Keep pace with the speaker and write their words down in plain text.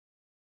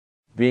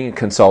Being a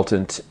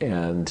consultant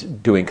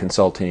and doing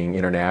consulting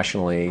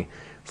internationally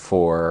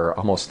for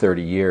almost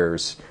 30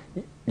 years,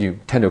 you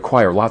tend to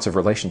acquire lots of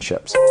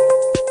relationships.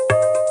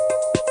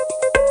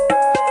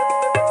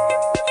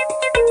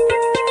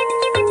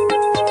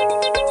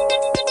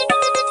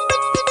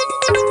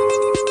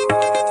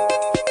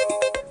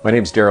 My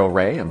name's Darryl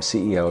Ray. I'm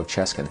CEO of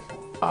Cheskin.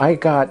 I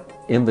got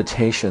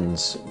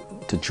invitations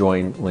to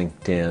join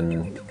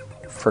LinkedIn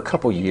for a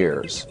couple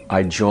years.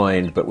 I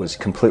joined but was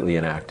completely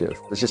inactive.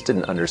 I just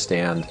didn't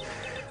understand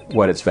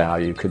what its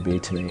value could be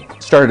to me.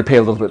 Started to pay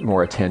a little bit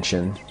more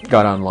attention,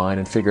 got online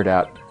and figured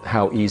out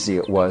how easy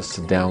it was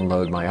to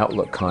download my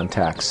Outlook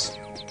contacts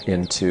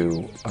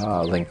into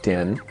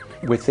LinkedIn.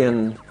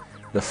 Within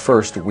the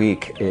first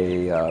week,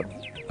 a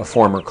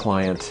former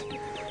client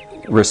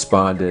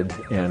responded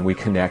and we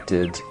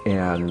connected,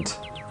 and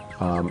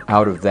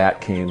out of that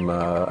came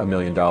a $1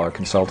 million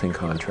consulting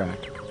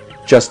contract.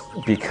 Just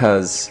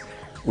because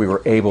we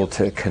were able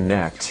to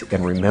connect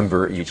and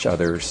remember each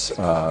other's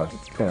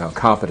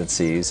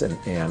competencies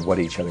and what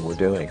each other were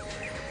doing.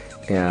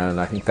 And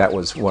I think that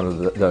was one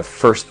of the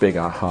first big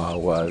aha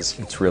was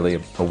it's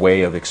really a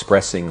way of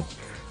expressing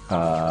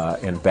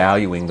and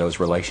valuing those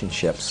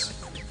relationships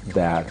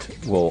that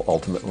will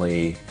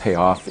ultimately pay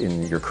off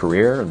in your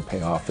career and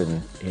pay off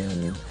in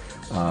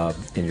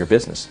your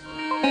business.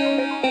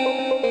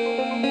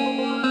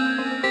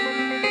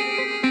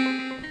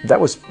 That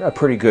was a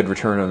pretty good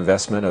return on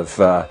investment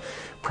of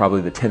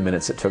probably the 10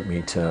 minutes it took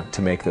me to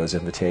make those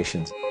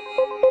invitations.